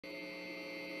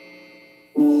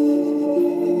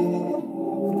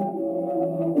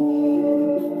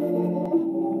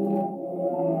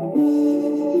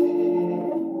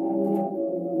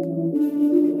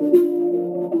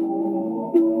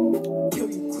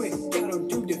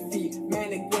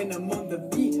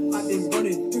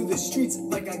Streets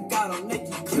like I got on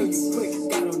Nike cleats. Quick,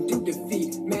 got on do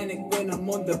defeat. Manic when I'm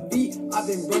on the beat. I've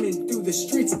been running through the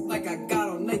streets like I got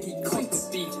on Nike cleats.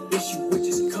 Wish you would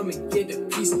just come and get a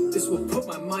piece. This will put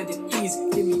my mind at ease.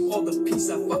 Give me all the peace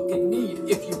I fucking need.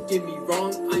 If you did me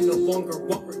wrong, I no longer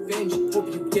want revenge. Hope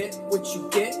you get what you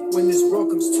get when this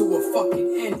world comes to a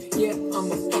fucking end. Yeah,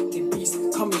 I'm a fucking beast,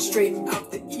 coming straight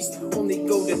out the east. Only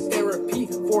go to therapy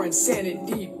for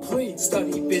insanity. Please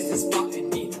study business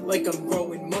botany like I'm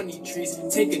growing money trees.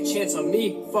 Take a chance on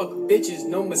me, fuck bitches,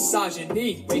 no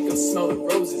misogyny. Wake up, smell the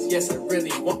roses, yes I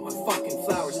really want my fucking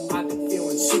flowers. I've been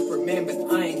feeling Superman,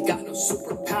 but I ain't got no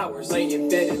superpowers. Lay in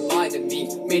bed and lie to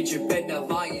me, made your bed, now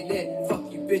lie in it.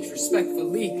 Fuck you bitch,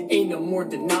 respectfully, ain't no more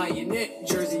denying it.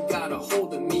 Jersey got a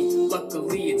hold of me,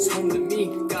 luckily it's home to me.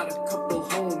 Got a couple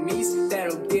homies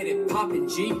that'll get it poppin',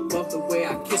 G. Love the way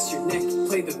I kiss your neck,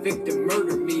 play the victim,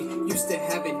 murder me. Used to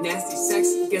having nasty sex,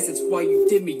 guess that's why you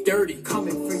did me dirty.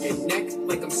 Coming for your neck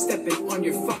like I'm stepping on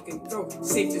your fucking throat.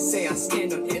 Safe to say I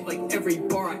stand on it like every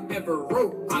bar I ever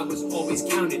wrote. I was always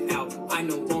counted out, I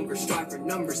no longer strive for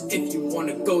numbers. If you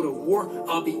wanna go to war,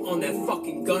 I'll be on that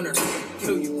fucking gunner.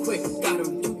 Kill you quick, gotta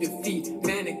do defeat.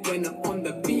 Manic when I'm on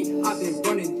the beat. I've been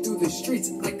running through the streets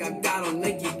like I got on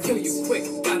Nike. Kill you quick,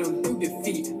 gotta do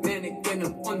defeat. Manic when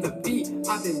I'm on the beat.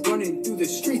 I've been running through the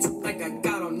streets like I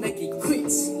got on Nike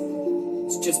cleats.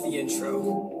 It's just the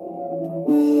intro.